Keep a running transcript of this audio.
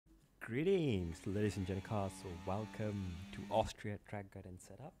Greetings, ladies and gentlemen. So, welcome to Austria Track Guide and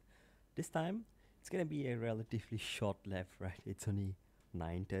Setup. This time, it's gonna be a relatively short lap, right? It's only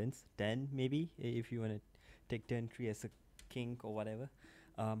 9 turns, 10 maybe, if you wanna take turn 3 as a king or whatever.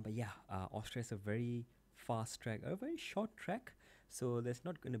 But yeah, Austria is a very fast track, a very short track, so there's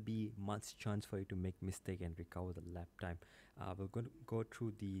not gonna be much chance for you to make mistake and recover the lap time. We're going to go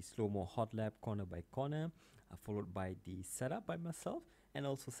through the slow-mo hot lap corner by corner, followed by the setup by myself, and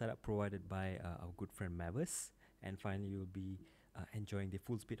also setup provided by our good friend Maverse. And finally, you'll be enjoying the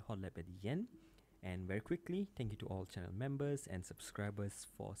full speed hot lap at the end. And very quickly, thank you to all channel members and subscribers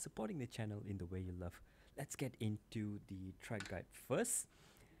for supporting the channel in the way you love. Let's get into the track guide first.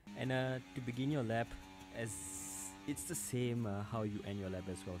 And to begin your lap, as it's the same how you end your lap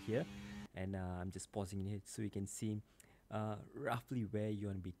as well here. And I'm just pausing it so you can see roughly where you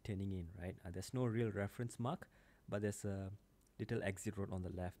want to be turning in, right? There's no real reference mark, but there's a little exit road on the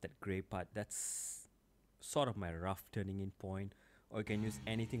left, that gray part. That's sort of my rough turning in point, or you can use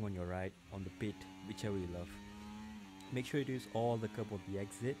anything on your right, on the pit, whichever you love. Make sure you use all the curb of the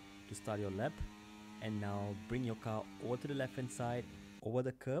exit to start your lap, and now bring your car over to the left hand side, over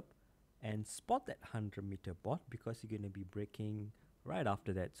the curb, and spot that 100-meter board, because you're going to be braking right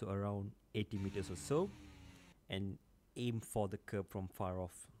after that, so around 80 meters or so, and aim for the curb from far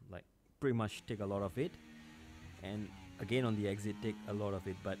off, like pretty much take a lot of it. And again on the exit, take a lot of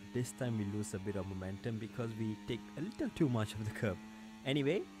it, but this time we lose a bit of momentum because we take a little too much of the curb.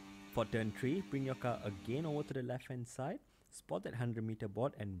 Anyway, for turn 3, bring your car again over to the left hand side, spot that 100-meter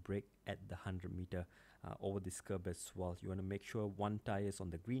board, and brake at the 100-meter over this curb as well. You want to make sure one tire is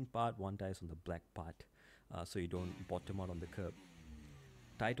on the green part, one tire is on the black part, so you don't bottom out on the curb.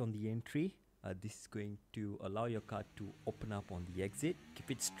 Tight on the entry, this is going to allow your car to open up on the exit.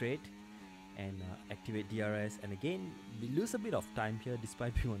 Keep it straight and activate DRS. And again, we lose a bit of time here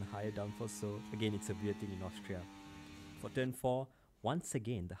despite being on higher downforce, so again it's a weird thing in Austria. For turn 4, once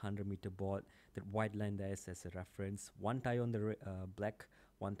again the 100-meter board, that white line there is as a reference. One tire on the black,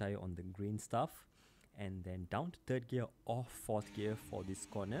 one tire on the green stuff, and then down to 3rd gear or 4th gear for this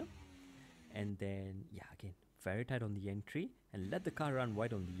corner. And then yeah, again very tight on the entry, and let the car run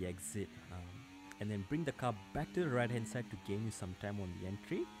wide on the exit, and then bring the car back to the right hand side to gain you some time on the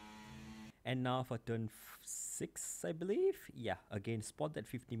entry. And now for turn 6, I believe, yeah, again spot that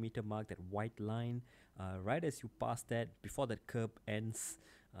 50-meter mark, that white line, right as you pass that, before that curb ends,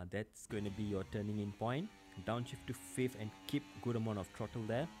 that's going to be your turning in point. Downshift to 5th and keep good amount of throttle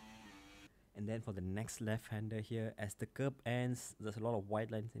there. And then for the next left-hander here, as the curb ends, there's a lot of white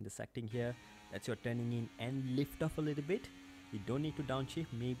lines intersecting here. That's your turning in, and lift off a little bit. You don't need to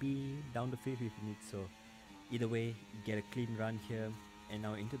downshift, maybe down to 5th if you need so. Either way, get a clean run here. And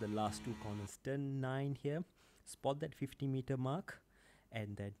now into the last 2 corners. Turn 9 here, spot that 50-meter mark,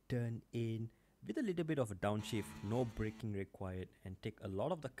 and then turn in with a little bit of a downshift, no braking required, and take a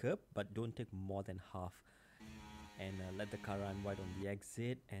lot of the curb, but don't take more than half. And let the car run wide on the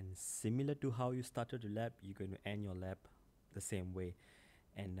exit, and similar to how you started the lap, you're going to end your lap the same way.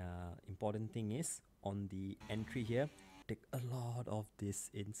 And important thing is, on the entry here, take a lot of this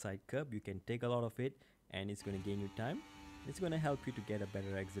inside curb. You can take a lot of it, and it's going to gain you time. It's going to help you to get a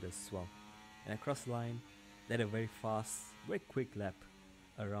better exit as well. And across the line, let a very fast, very quick lap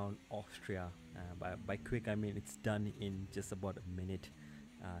around Austria. By quick, I mean it's done in just about a minute.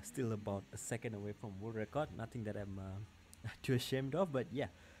 Still about a second away from world record. Nothing that I'm too ashamed of, but yeah,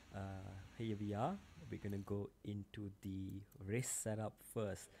 here we are. We're going to go into the race setup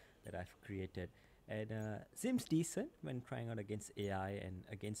first that I've created. And seems decent when trying out against AI and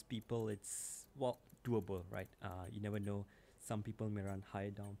against people. It's, well, doable, right? You never know. Some people may run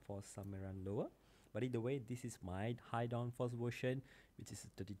high downforce, some may run lower. But either way, this is my high downforce version, which is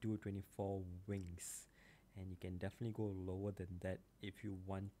 32-24 wings. And you can definitely go lower than that if you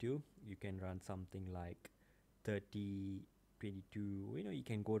want to. You can run something like 30-22. You know, you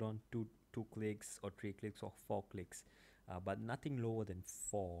can go down to 2 clicks or 3 clicks or 4 clicks, but nothing lower than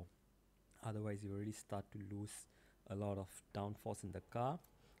 4. Otherwise, you already start to lose a lot of downforce in the car,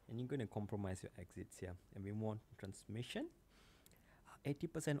 and you're going to compromise your exits here. And we want transmission,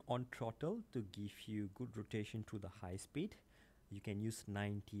 80% on throttle to give you good rotation through the high speed. You can use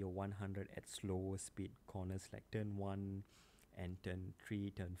 90 or 100 at slower speed corners like turn 1 and turn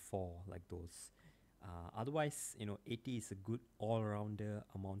 3, turn 4, like those. Otherwise, you know, 80 is a good all-rounder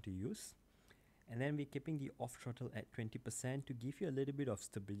amount to use. And then we're keeping the off throttle at 20% to give you a little bit of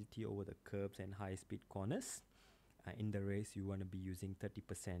stability over the curbs and high speed corners. In the race, you want to be using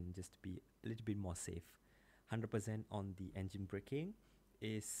 30% just to be a little bit more safe. 100% on the engine braking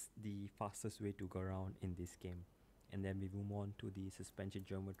is the fastest way to go around in this game. and then we move on to the suspension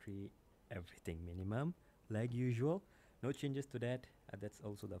geometry, everything minimum like usual, no changes to that. That's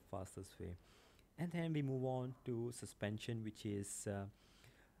also the fastest way. And then we move on to suspension, which is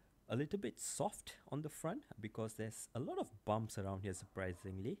a little bit soft on the front because there's a lot of bumps around here,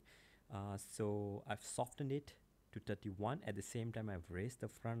 surprisingly. So I've softened it to 31. At the same time, I've raised the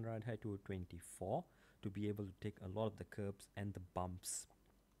front ride height to 24 to be able to take a lot of the curbs and the bumps.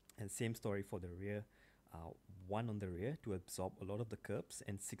 And same story for the rear. 1 on the rear to absorb a lot of the curbs,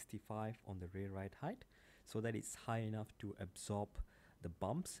 and 65 on the rear ride height, so that it's high enough to absorb the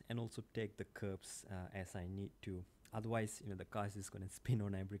bumps and also take the curbs as I need to. Otherwise, the car is just going to spin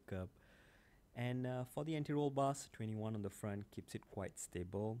on every curb. And for the anti-roll bars, 21 on the front keeps it quite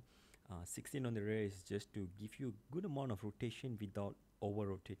stable. 16 on the rear is just to give you a good amount of rotation without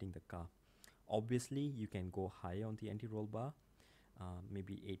over-rotating the car. Obviously, you can go higher on the anti-roll bar,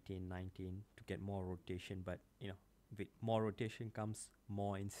 maybe 18, 19 to get more rotation, but with more rotation comes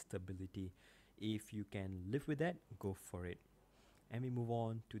more instability. If you can live with that, go for it. And we move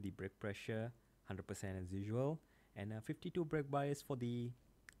on to the brake pressure, 100% as usual, and 52 brake bias for the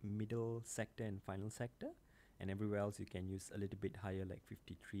middle sector and final sector, and everywhere else you can use a little bit higher, like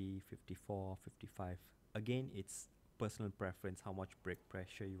 53, 54, 55. Again, it's personal preference how much brake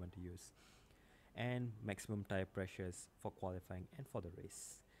pressure you want to use. And maximum tire pressures for qualifying and for the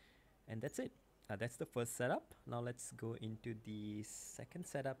race. And that's it. That's the first setup. Now let's go into the second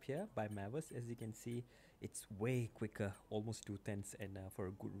setup here by Maverse. As you can see, it's way quicker, almost 2/10, and for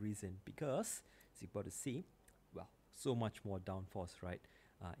a good reason, because as you're about to see, well, so much more downforce, right?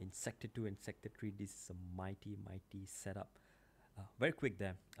 In sector 2 and sector 3, this is a mighty setup. Very quick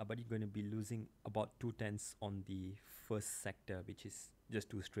there, but you're going to be losing about 2/10 on the first sector, which is just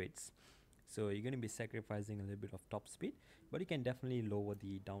 2 straights. So you're going to be sacrificing a little bit of top speed, but you can definitely lower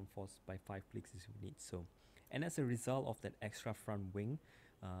the downforce by 5 clicks if you need so. And as a result of that extra front wing,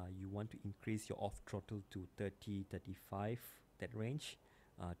 you want to increase your off throttle to 30, 35, that range,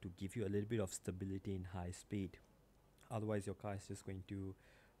 to give you a little bit of stability in high speed. Otherwise, your car is just going to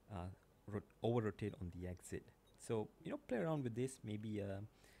over-rotate on the exit. So, play around with this. Maybe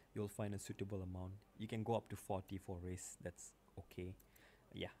you'll find a suitable amount. You can go up to 40 for race. That's okay.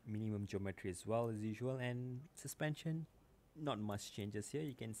 Yeah, minimum geometry as well as usual. And suspension, not much changes here.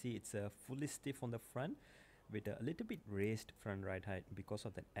 You can see it's fully stiff on the front with a little bit raised front ride height because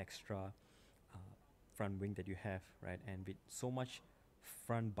of that extra front wing that you have, right? And with so much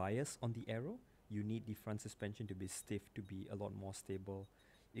front bias on the Aero, you need the front suspension to be stiff to be a lot more stable.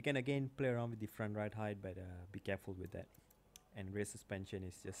 You can again play around with the front ride height, but be careful with that. And rear suspension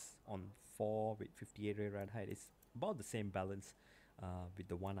is just on 4 with 58 rear ride height. It's about the same balance with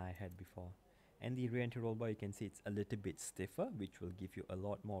the one I had before. And the rear anti-roll bar, you can see it's a little bit stiffer, which will give you a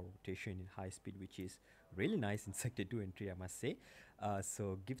lot more rotation in high speed, which is really nice in sector 2 and 3, I must say.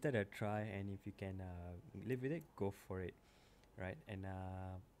 So give that a try, and if you can live with it, go for it, right? And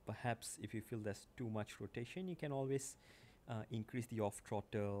perhaps if you feel there's too much rotation, you can always increase the off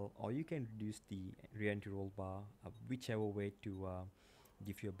throttle, or you can reduce the rear anti-roll bar, whichever way to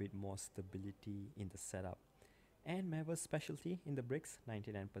give you a bit more stability in the setup. And Maverse specialty in the brakes,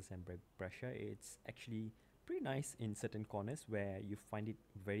 99% brake pressure. It's actually pretty nice in certain corners where you find it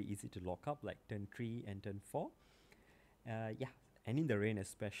very easy to lock up, like turn 3 and turn 4. Yeah, and in the rain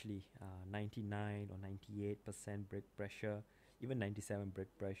especially, 99 or 98% brake pressure, even 97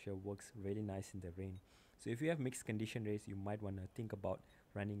 brake pressure works really nice in the rain. So if you have mixed condition race, you might want to think about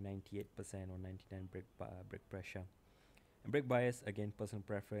running 98% or 99 brake pressure. And brake bias, again, personal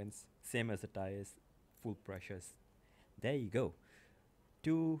preference, same as the tires, full pressures. There you go.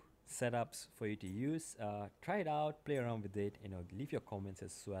 2 setups for you to use. Try it out, play around with it, leave your comments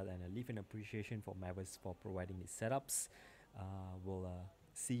as well, and leave an appreciation for Maverse for providing these setups. We'll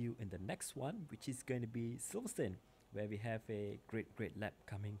see you in the next one, which is going to be Silverstone, where we have a great lap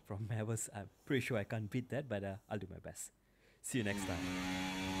coming from Maverse. I'm pretty sure I can't beat that, but I'll do my best. See you next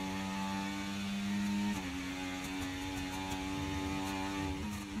time.